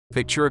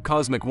Picture a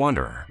cosmic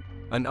wanderer,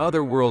 an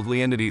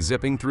otherworldly entity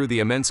zipping through the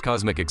immense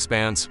cosmic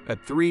expanse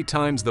at 3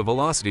 times the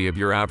velocity of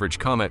your average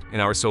comet in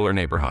our solar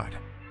neighborhood.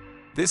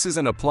 This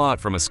isn't a plot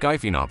from a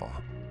sci-fi novel.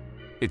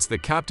 It's the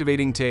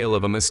captivating tale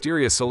of a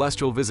mysterious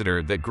celestial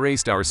visitor that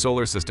graced our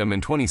solar system in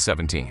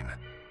 2017.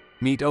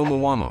 Meet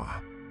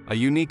Oumuamua, a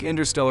unique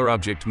interstellar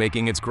object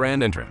making its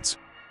grand entrance,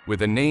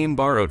 with a name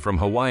borrowed from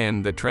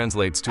Hawaiian that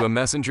translates to a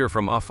messenger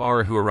from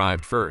afar who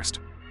arrived first.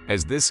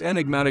 As this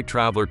enigmatic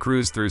traveler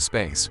cruised through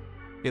space,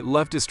 it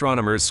left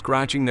astronomers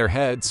scratching their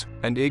heads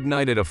and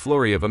ignited a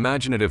flurry of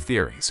imaginative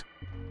theories,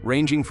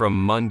 ranging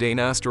from mundane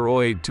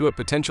asteroid to a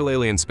potential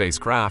alien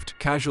spacecraft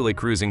casually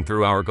cruising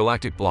through our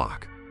galactic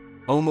block.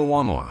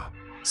 Oumuamua,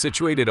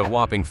 situated a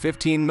whopping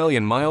 15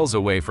 million miles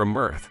away from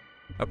Earth,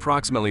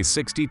 approximately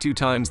 62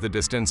 times the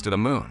distance to the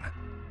Moon,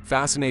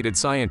 fascinated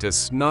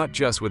scientists not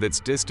just with its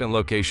distant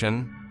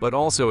location, but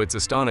also its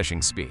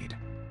astonishing speed.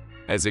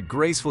 As it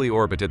gracefully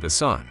orbited the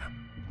Sun,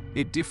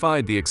 it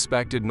defied the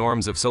expected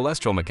norms of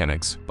celestial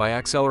mechanics by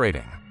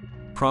accelerating,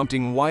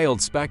 prompting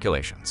wild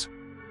speculations.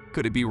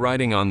 Could it be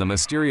riding on the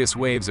mysterious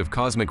waves of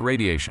cosmic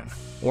radiation?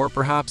 Or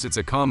perhaps it's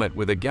a comet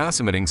with a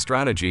gas-emitting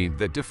strategy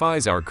that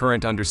defies our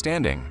current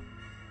understanding?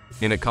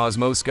 In a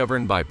cosmos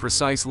governed by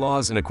precise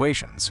laws and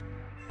equations,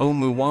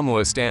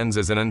 Oumuamua stands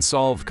as an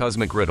unsolved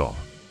cosmic riddle,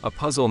 a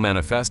puzzle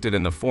manifested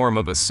in the form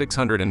of a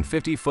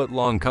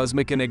 650-foot-long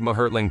cosmic enigma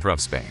hurtling through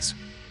space.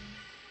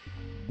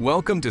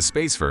 Welcome to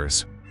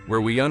SpaceVerse, where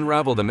we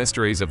unravel the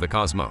mysteries of the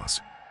cosmos.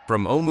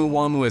 From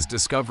Oumuamua's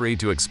discovery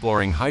to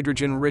exploring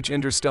hydrogen-rich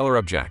interstellar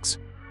objects,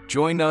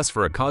 join us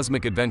for a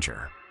cosmic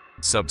adventure.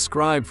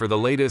 Subscribe for the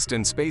latest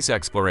in space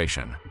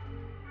exploration.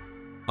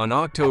 On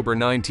October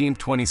 19,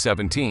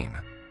 2017,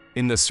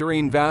 in the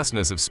serene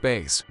vastness of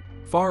space,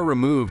 far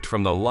removed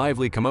from the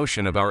lively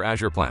commotion of our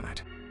azure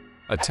planet,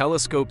 a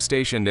telescope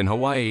stationed in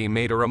Hawaii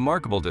made a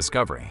remarkable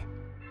discovery.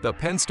 The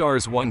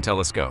Penstars 1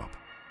 telescope,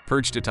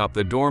 perched atop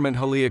the dormant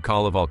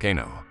Haleakala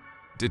volcano,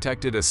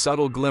 detected a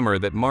subtle glimmer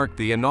that marked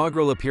the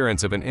inaugural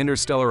appearance of an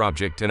interstellar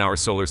object in our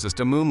solar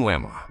system,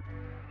 Oumuamua.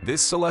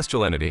 This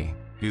celestial entity,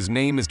 whose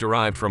name is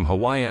derived from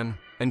Hawaiian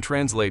and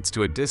translates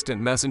to a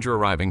distant messenger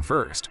arriving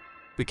first,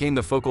 became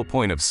the focal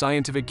point of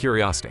scientific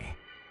curiosity.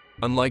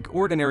 Unlike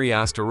ordinary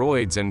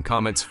asteroids and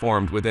comets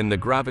formed within the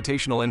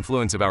gravitational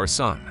influence of our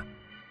Sun,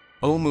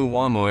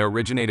 Oumuamua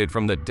originated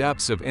from the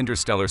depths of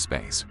interstellar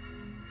space.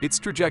 Its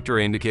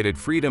trajectory indicated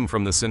freedom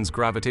from the Sun's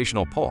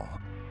gravitational pull,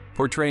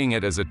 portraying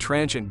it as a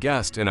transient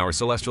guest in our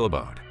celestial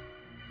abode.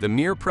 The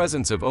mere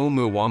presence of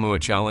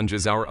Oumuamua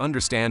challenges our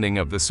understanding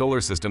of the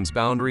solar system's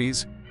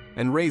boundaries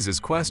and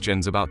raises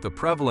questions about the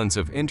prevalence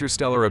of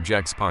interstellar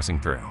objects passing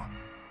through.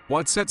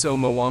 What sets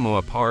Oumuamua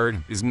apart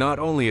is not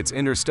only its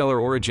interstellar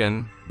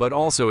origin, but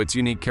also its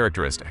unique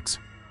characteristics.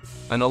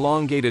 An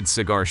elongated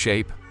cigar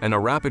shape and a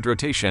rapid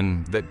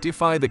rotation that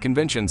defy the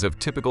conventions of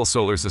typical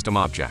solar system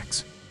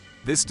objects.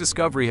 This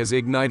discovery has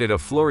ignited a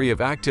flurry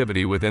of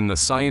activity within the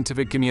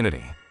scientific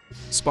community,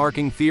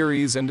 sparking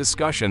theories and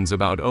discussions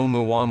about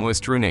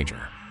Oumuamua's true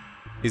nature.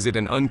 Is it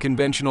an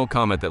unconventional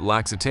comet that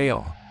lacks a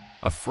tail,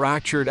 a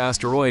fractured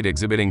asteroid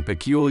exhibiting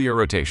peculiar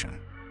rotation,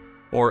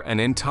 or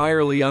an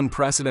entirely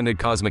unprecedented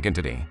cosmic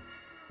entity?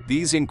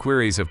 These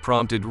inquiries have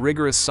prompted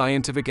rigorous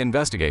scientific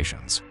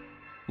investigations,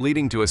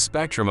 leading to a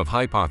spectrum of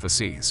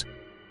hypotheses.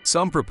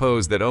 Some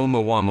propose that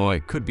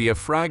Oumuamua could be a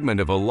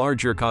fragment of a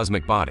larger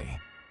cosmic body,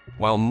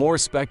 while more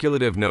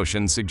speculative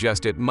notions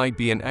suggest it might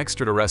be an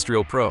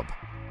extraterrestrial probe.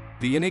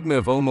 The enigma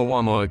of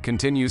Oumuamua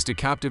continues to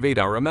captivate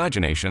our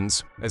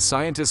imaginations as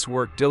scientists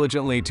work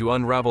diligently to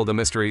unravel the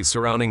mysteries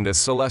surrounding this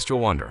celestial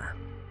wonder.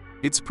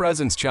 Its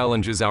presence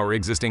challenges our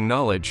existing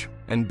knowledge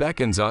and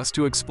beckons us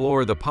to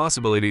explore the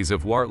possibilities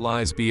of what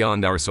lies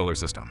beyond our solar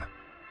system.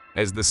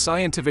 As the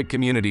scientific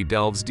community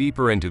delves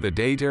deeper into the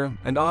data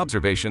and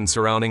observations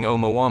surrounding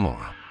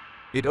Oumuamua,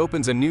 it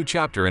opens a new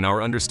chapter in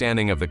our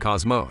understanding of the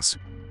cosmos,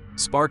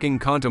 sparking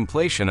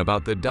contemplation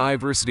about the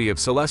diversity of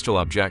celestial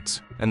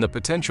objects and the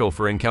potential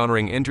for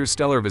encountering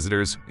interstellar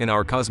visitors in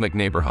our cosmic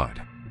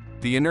neighborhood.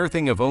 The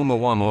unearthing of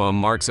Oumuamua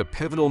marks a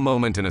pivotal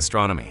moment in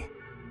astronomy,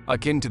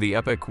 akin to the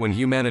epoch when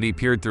humanity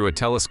peered through a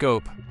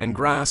telescope and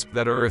grasped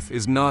that Earth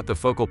is not the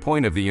focal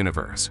point of the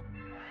universe.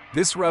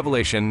 This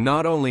revelation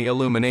not only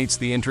illuminates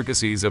the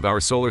intricacies of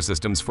our solar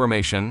system's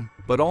formation,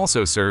 but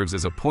also serves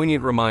as a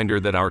poignant reminder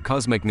that our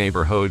cosmic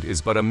neighborhood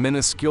is but a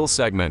minuscule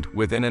segment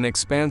within an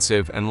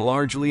expansive and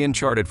largely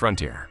uncharted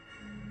frontier.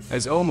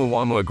 As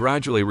Oumuamua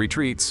gradually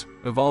retreats,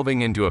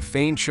 evolving into a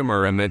faint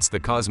shimmer amidst the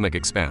cosmic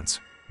expanse,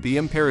 the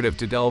imperative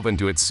to delve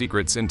into its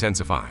secrets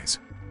intensifies.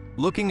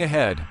 Looking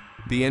ahead,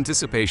 the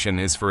anticipation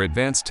is for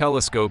advanced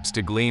telescopes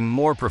to glean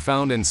more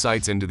profound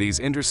insights into these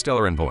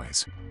interstellar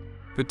envoys,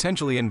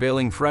 potentially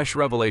unveiling fresh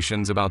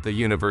revelations about the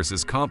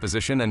universe's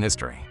composition and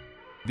history.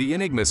 The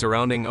enigma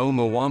surrounding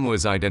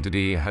Oumuamua's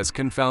identity has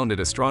confounded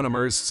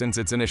astronomers since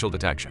its initial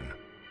detection.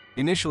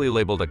 Initially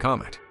labeled a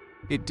comet,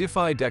 it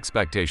defied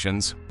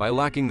expectations by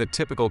lacking the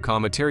typical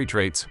cometary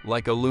traits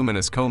like a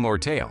luminous comb or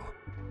tail.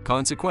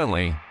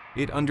 Consequently,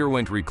 it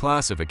underwent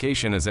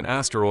reclassification as an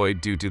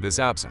asteroid due to this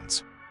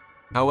absence.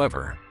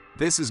 However,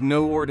 This is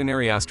no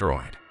ordinary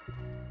asteroid.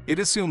 It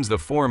assumes the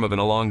form of an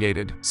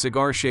elongated,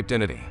 cigar-shaped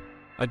entity,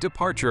 a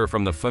departure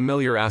from the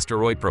familiar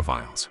asteroid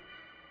profiles.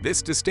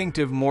 This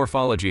distinctive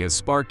morphology has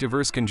sparked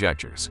diverse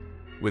conjectures,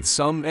 with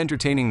some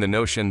entertaining the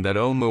notion that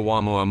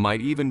Oumuamua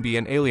might even be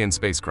an alien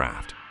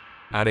spacecraft,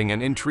 adding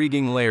an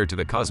intriguing layer to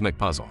the cosmic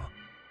puzzle.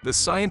 The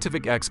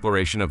scientific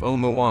exploration of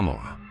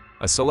Oumuamua,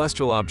 a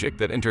celestial object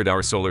that entered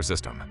our solar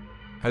system,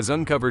 has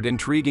uncovered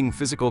intriguing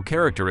physical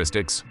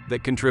characteristics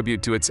that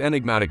contribute to its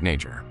enigmatic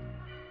nature.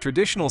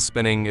 Traditional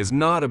spinning is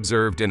not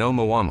observed in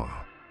Oumuamua.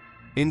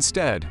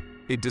 Instead,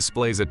 it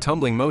displays a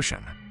tumbling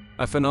motion,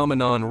 a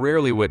phenomenon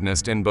rarely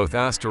witnessed in both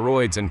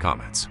asteroids and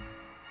comets.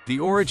 The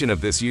origin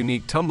of this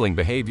unique tumbling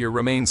behavior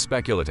remains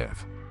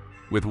speculative,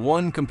 with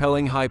one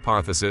compelling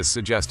hypothesis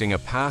suggesting a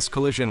past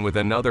collision with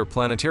another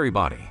planetary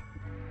body.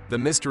 The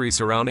mystery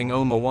surrounding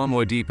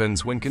Oumuamua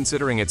deepens when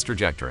considering its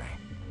trajectory.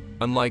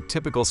 Unlike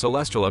typical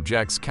celestial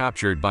objects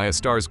captured by a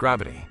star's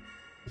gravity,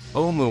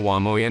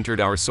 Oumuamua entered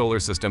our solar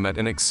system at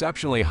an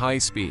exceptionally high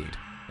speed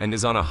and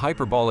is on a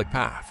hyperbolic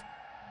path,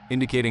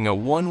 indicating a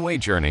one-way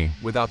journey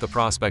without the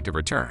prospect of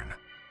return.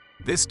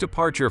 This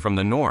departure from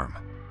the norm,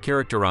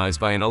 characterized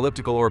by an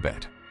elliptical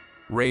orbit,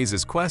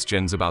 raises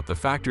questions about the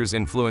factors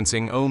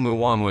influencing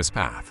Oumuamua's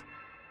path.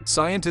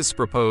 Scientists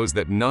propose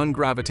that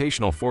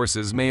non-gravitational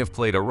forces may have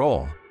played a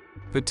role,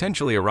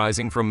 potentially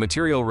arising from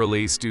material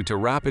release due to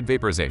rapid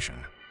vaporization.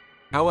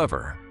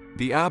 However,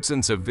 the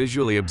absence of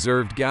visually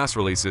observed gas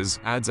releases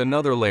adds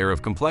another layer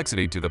of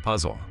complexity to the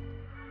puzzle,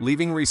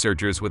 leaving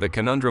researchers with a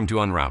conundrum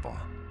to unravel.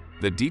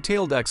 The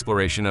detailed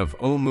exploration of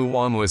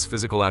Oumuamua's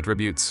physical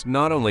attributes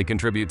not only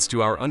contributes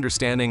to our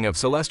understanding of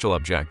celestial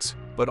objects,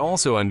 but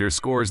also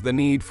underscores the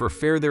need for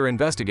further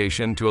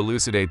investigation to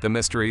elucidate the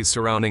mysteries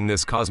surrounding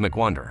this cosmic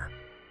wonder.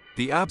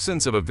 The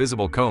absence of a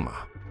visible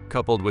coma,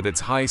 coupled with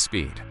its high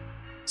speed,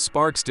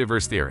 sparks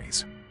diverse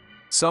theories.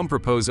 Some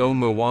propose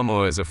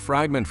Oumuamua as a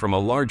fragment from a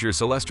larger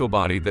celestial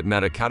body that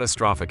met a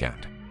catastrophic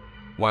end,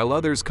 while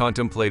others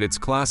contemplate its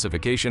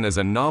classification as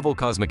a novel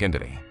cosmic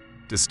entity,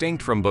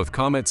 distinct from both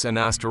comets and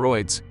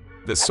asteroids.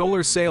 The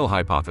solar sail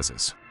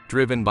hypothesis,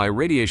 driven by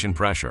radiation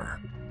pressure,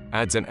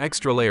 adds an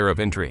extra layer of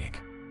intrigue.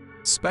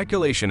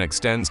 Speculation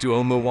extends to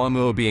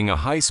Oumuamua being a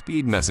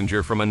high-speed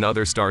messenger from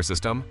another star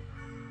system,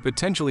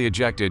 potentially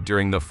ejected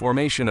during the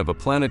formation of a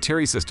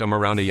planetary system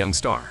around a young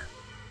star.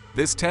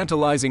 This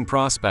tantalizing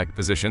prospect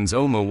positions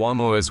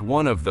Oumuamua as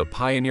one of the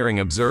pioneering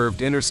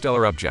observed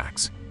interstellar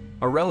objects,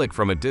 a relic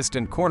from a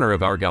distant corner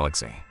of our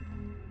galaxy.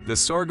 The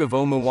saga of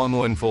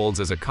Oumuamua unfolds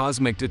as a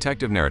cosmic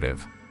detective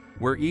narrative,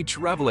 where each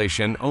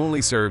revelation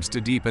only serves to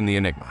deepen the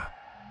enigma.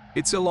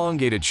 Its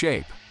elongated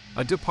shape,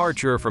 a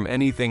departure from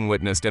anything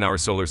witnessed in our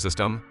solar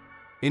system,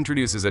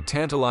 introduces a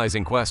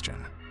tantalizing question.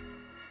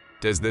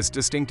 Does this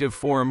distinctive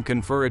form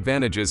confer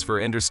advantages for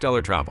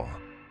interstellar travel,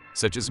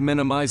 such as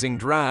minimizing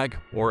drag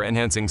or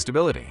enhancing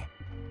stability?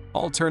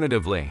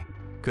 Alternatively,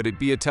 could it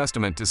be a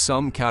testament to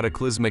some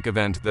cataclysmic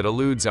event that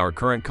eludes our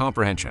current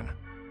comprehension?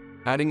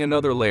 Adding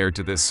another layer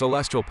to this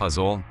celestial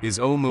puzzle is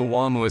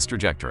Oumuamua's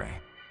trajectory.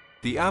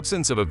 The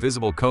absence of a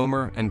visible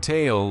coma and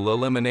tail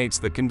eliminates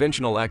the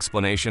conventional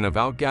explanation of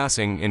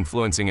outgassing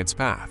influencing its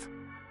path.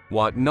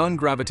 What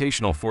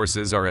non-gravitational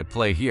forces are at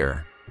play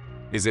here?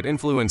 Is it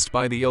influenced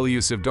by the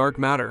elusive dark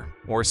matter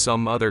or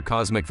some other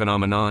cosmic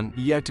phenomenon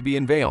yet to be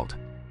unveiled?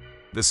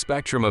 The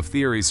spectrum of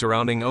theories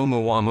surrounding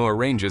Oumuamua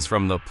ranges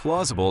from the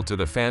plausible to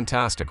the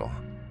fantastical.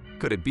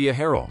 Could it be a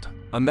herald,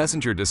 a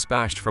messenger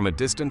dispatched from a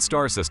distant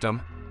star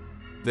system?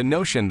 The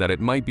notion that it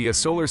might be a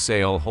solar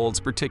sail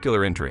holds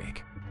particular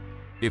intrigue.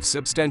 If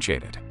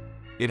substantiated,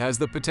 it has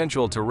the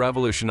potential to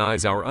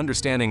revolutionize our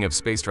understanding of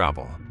space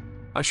travel,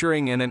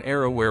 ushering in an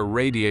era where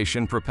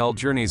radiation-propelled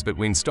journeys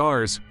between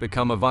stars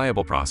become a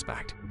viable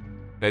prospect.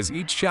 As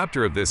each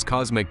chapter of this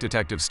cosmic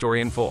detective story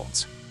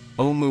unfolds,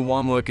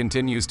 Oumuamua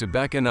continues to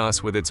beckon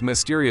us with its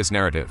mysterious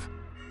narrative,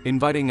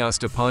 inviting us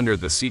to ponder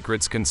the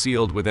secrets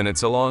concealed within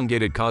its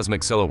elongated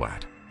cosmic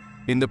silhouette.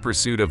 In the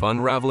pursuit of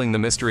unraveling the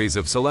mysteries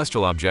of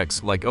celestial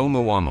objects like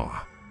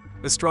Oumuamua,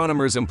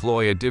 astronomers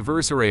employ a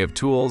diverse array of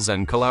tools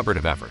and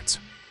collaborative efforts.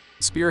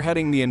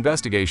 Spearheading the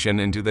investigation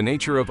into the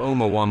nature of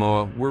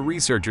Oumuamua were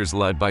researchers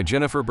led by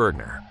Jennifer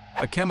Bergner,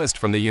 a chemist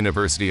from the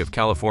University of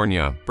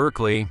California,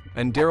 Berkeley,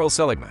 and Daryl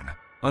Seligman,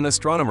 an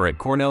astronomer at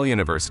Cornell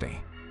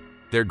University.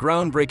 Their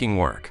groundbreaking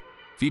work,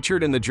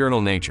 featured in the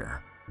journal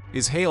Nature,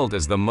 is hailed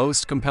as the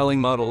most compelling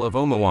model of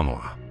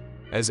Oumuamua,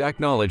 as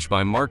acknowledged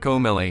by Marco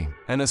Milli,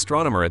 an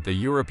astronomer at the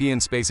European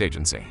Space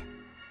Agency.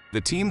 The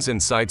team's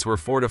insights were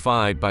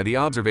fortified by the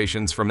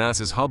observations from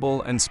NASA's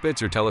Hubble and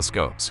Spitzer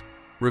telescopes,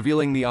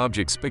 revealing the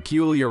object's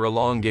peculiar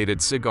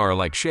elongated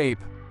cigar-like shape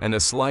and a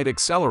slight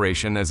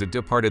acceleration as it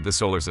departed the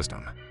solar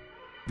system.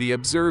 The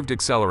observed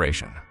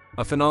acceleration,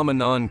 a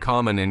phenomenon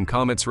common in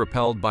comets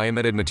repelled by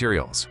emitted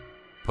materials,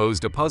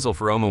 posed a puzzle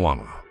for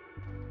Oumuamua.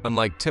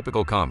 Unlike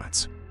typical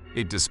comets,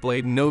 it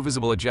displayed no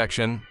visible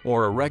ejection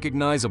or a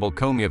recognizable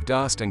coma of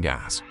dust and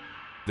gas.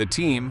 The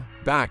team,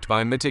 backed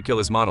by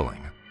meticulous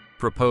modeling,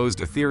 proposed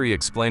a theory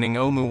explaining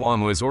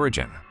Oumuamua's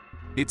origin.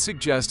 It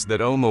suggests that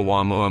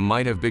Oumuamua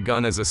might have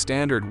begun as a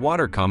standard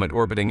water comet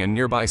orbiting a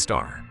nearby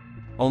star,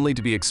 only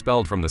to be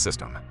expelled from the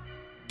system.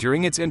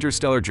 During its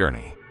interstellar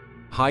journey,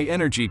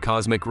 high-energy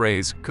cosmic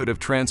rays could have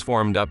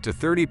transformed up to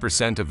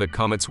 30% of the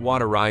comet's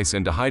water ice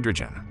into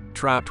hydrogen,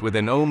 trapped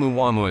within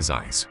Oumuamua's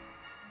ice.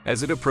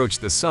 As it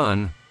approached the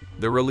Sun,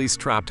 the released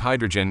trapped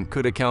hydrogen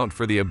could account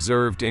for the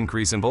observed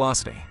increase in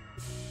velocity.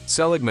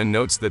 Seligman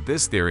notes that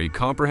this theory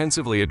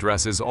comprehensively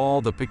addresses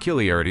all the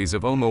peculiarities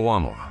of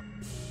Oumuamua,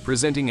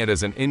 presenting it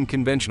as an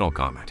unconventional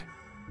comet.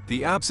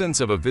 The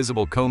absence of a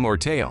visible comb or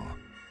tail,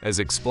 as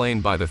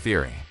explained by the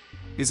theory,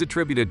 is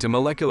attributed to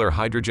molecular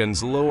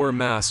hydrogen's lower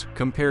mass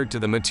compared to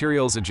the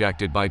materials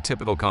ejected by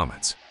typical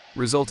comets,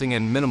 resulting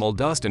in minimal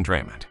dust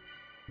entrainment.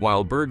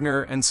 While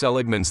Bergner and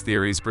Seligman's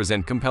theories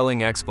present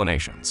compelling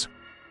explanations,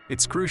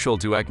 it's crucial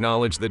to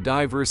acknowledge the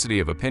diversity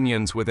of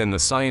opinions within the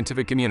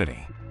scientific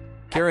community.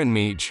 Karen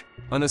Meach,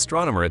 an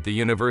astronomer at the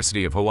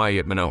University of Hawaii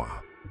at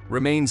Manoa,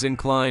 remains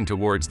inclined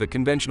towards the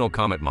conventional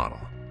comet model.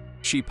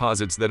 She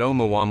posits that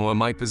Oumuamua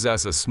might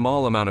possess a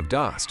small amount of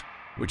dust,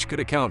 which could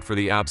account for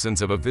the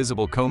absence of a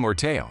visible comb or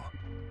tail,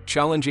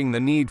 challenging the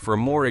need for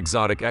more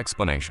exotic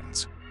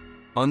explanations.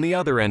 On the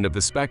other end of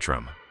the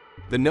spectrum,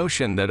 the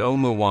notion that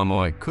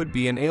Oumuamua could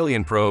be an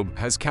alien probe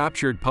has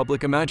captured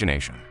public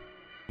imagination.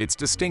 Its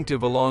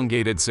distinctive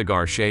elongated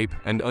cigar shape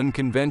and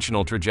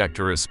unconventional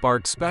trajectory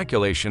sparked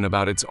speculation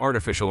about its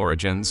artificial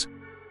origins.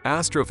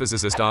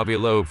 Astrophysicist Avi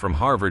Loeb from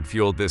Harvard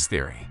fueled this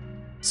theory,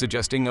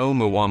 suggesting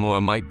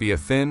Oumuamua might be a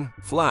thin,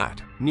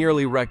 flat,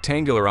 nearly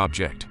rectangular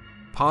object,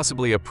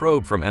 possibly a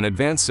probe from an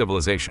advanced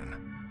civilization.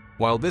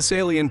 While this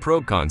alien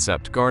probe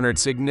concept garnered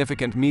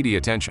significant media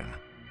attention,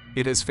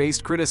 it has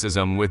faced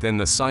criticism within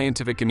the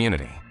scientific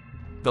community.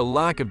 The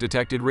lack of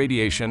detected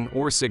radiation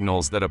or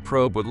signals that a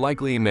probe would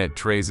likely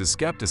emit raises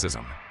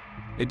skepticism.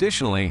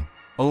 Additionally,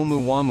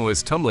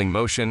 Oumuamua's tumbling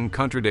motion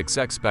contradicts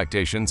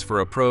expectations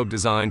for a probe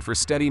designed for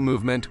steady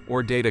movement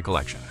or data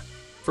collection.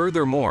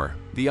 Furthermore,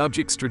 the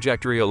object's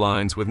trajectory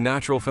aligns with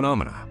natural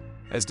phenomena,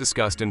 as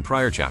discussed in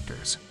prior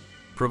chapters,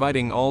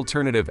 providing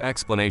alternative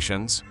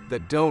explanations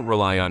that don't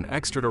rely on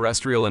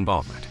extraterrestrial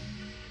involvement.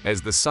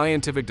 As the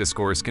scientific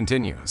discourse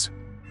continues,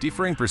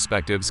 differing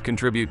perspectives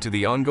contribute to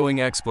the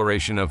ongoing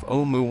exploration of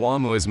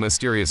Oumuamua's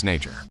mysterious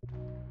nature.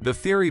 The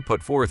theory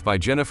put forth by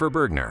Jennifer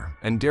Bergner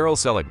and Daryl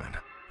Seligman,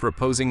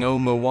 proposing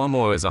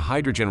Oumuamua as a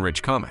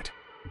hydrogen-rich comet,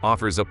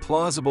 offers a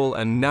plausible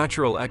and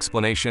natural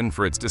explanation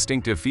for its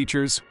distinctive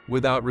features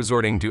without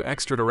resorting to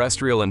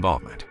extraterrestrial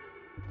involvement.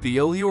 The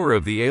allure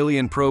of the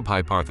alien probe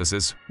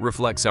hypothesis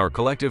reflects our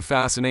collective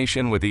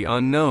fascination with the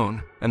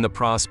unknown and the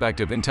prospect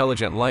of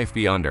intelligent life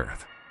beyond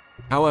Earth.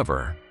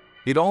 However,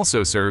 it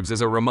also serves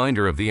as a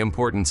reminder of the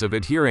importance of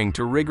adhering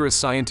to rigorous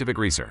scientific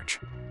research.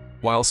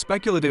 While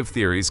speculative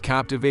theories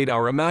captivate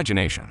our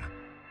imagination,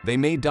 they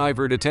may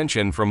divert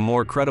attention from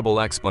more credible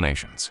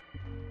explanations.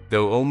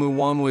 Though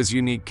Oumuamua's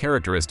unique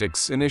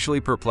characteristics initially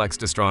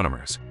perplexed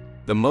astronomers,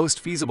 the most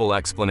feasible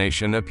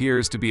explanation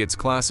appears to be its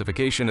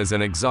classification as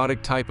an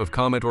exotic type of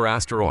comet or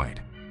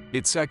asteroid.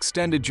 Its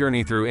extended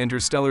journey through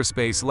interstellar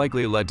space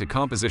likely led to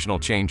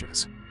compositional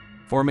changes,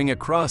 forming a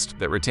crust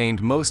that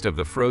retained most of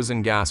the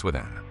frozen gas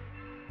within.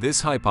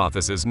 This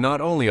hypothesis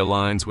not only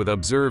aligns with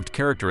observed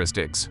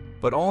characteristics,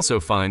 but also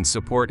finds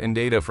support in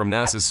data from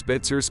NASA's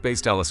Spitzer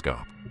Space Telescope.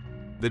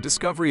 The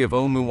discovery of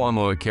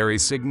Oumuamua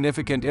carries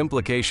significant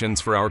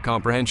implications for our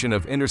comprehension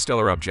of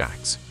interstellar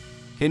objects,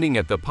 hinting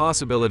at the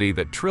possibility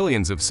that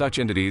trillions of such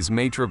entities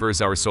may traverse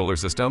our solar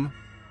system,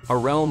 a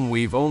realm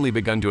we've only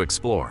begun to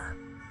explore.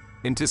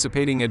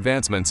 Anticipating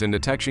advancements in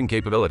detection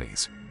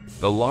capabilities,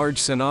 the Large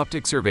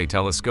Synoptic Survey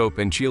Telescope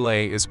in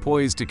Chile is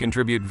poised to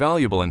contribute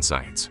valuable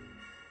insights.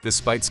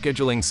 Despite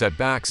scheduling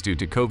setbacks due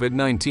to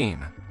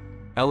COVID-19,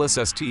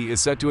 LSST is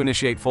set to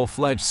initiate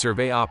full-fledged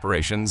survey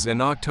operations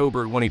in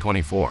October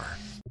 2024.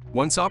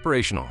 Once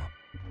operational,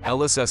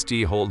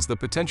 LSST holds the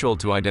potential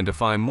to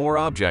identify more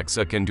objects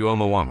akin to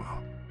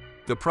Oumuamua.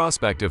 The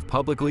prospect of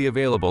publicly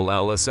available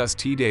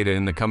LSST data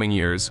in the coming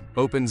years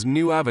opens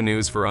new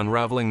avenues for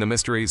unraveling the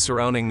mysteries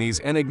surrounding these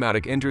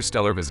enigmatic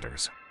interstellar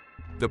visitors.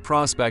 The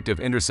prospect of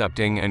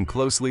intercepting and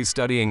closely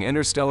studying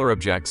interstellar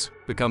objects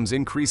becomes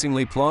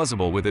increasingly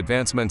plausible with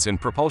advancements in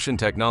propulsion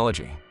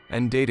technology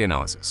and data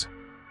analysis.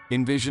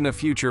 Envision a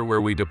future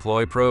where we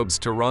deploy probes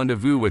to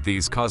rendezvous with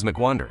these cosmic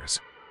wonders,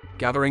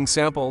 gathering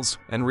samples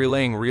and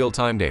relaying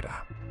real-time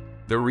data.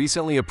 The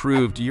recently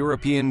approved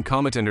European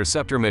Comet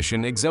Interceptor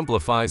mission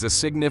exemplifies a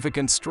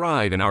significant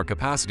stride in our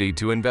capacity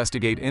to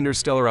investigate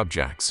interstellar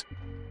objects,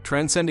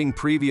 transcending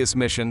previous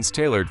missions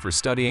tailored for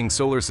studying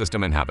solar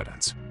system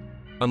inhabitants.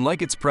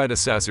 Unlike its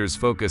predecessors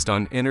focused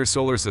on inner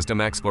solar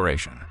system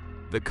exploration,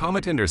 the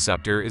Comet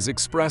Interceptor is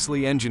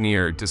expressly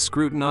engineered to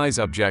scrutinize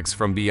objects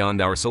from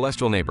beyond our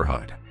celestial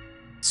neighborhood.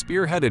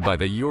 Spearheaded by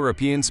the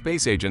European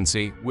Space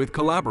Agency with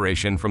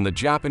collaboration from the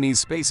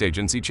Japanese space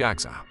agency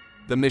JAXA,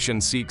 the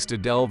mission seeks to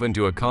delve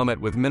into a comet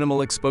with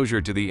minimal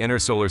exposure to the inner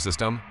solar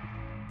system,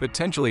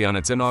 potentially on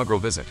its inaugural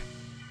visit.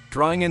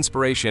 Drawing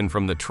inspiration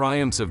from the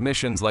triumphs of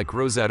missions like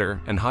Rosetta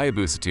and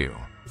Hayabusa 2,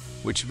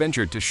 which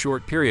ventured to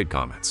short-period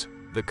comets,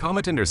 The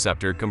Comet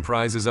Interceptor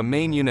comprises a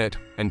main unit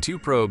and 2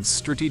 probes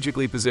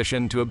strategically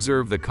positioned to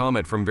observe the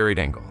comet from varied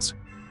angles,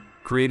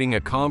 creating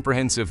a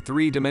comprehensive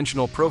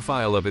 3-dimensional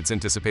profile of its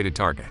anticipated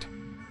target.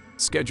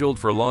 Scheduled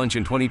for launch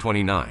in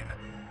 2029,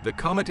 the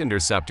Comet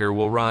Interceptor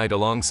will ride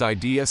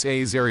alongside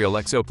DSA's aerial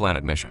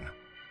exoplanet mission,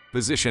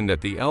 positioned at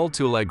the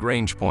L2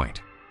 Lagrange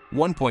point,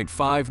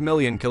 1.5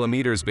 million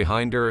kilometers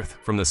behind Earth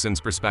from the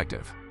Sun's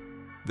perspective.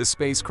 The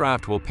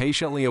spacecraft will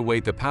patiently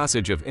await the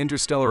passage of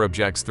interstellar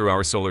objects through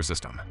our solar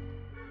system.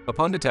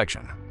 Upon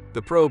detection,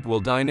 the probe will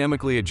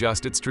dynamically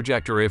adjust its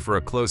trajectory for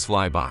a close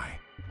flyby,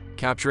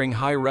 capturing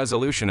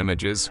high-resolution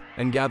images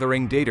and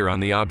gathering data on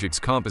the object's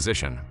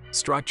composition,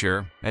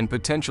 structure, and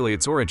potentially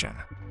its origin.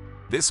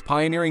 This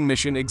pioneering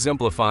mission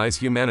exemplifies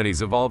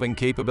humanity's evolving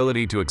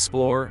capability to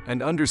explore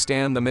and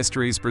understand the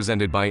mysteries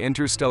presented by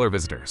interstellar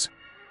visitors,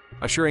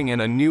 ushering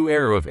in a new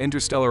era of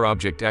interstellar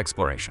object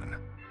exploration.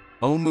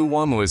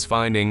 Oumuamua's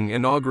finding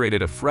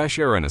inaugurated a fresh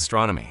era in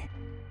astronomy.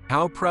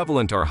 How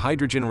prevalent are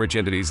hydrogen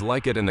rigidities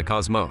like it in the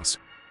cosmos?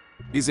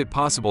 Is it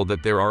possible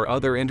that there are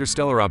other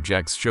interstellar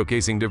objects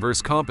showcasing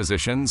diverse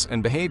compositions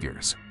and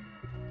behaviors?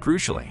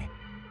 Crucially,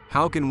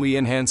 how can we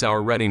enhance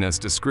our readiness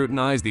to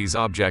scrutinize these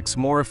objects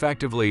more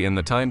effectively in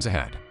the times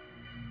ahead?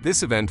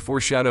 This event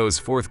foreshadows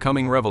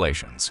forthcoming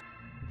revelations,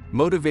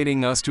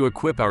 motivating us to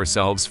equip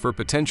ourselves for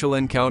potential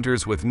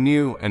encounters with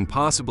new and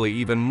possibly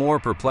even more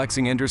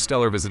perplexing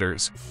interstellar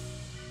visitors.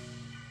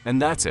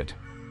 And that's it.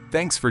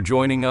 Thanks for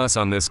joining us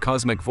on this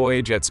cosmic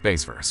voyage at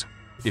SpaceVerse.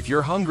 If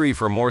you're hungry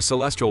for more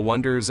celestial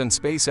wonders and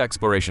space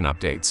exploration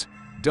updates,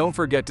 don't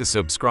forget to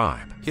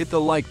subscribe, hit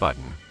the like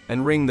button,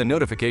 and ring the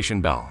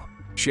notification bell.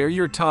 Share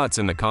your thoughts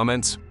in the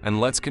comments,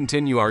 and let's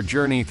continue our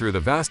journey through the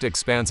vast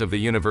expanse of the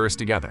universe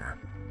together.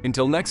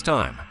 Until next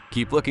time,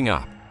 keep looking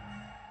up.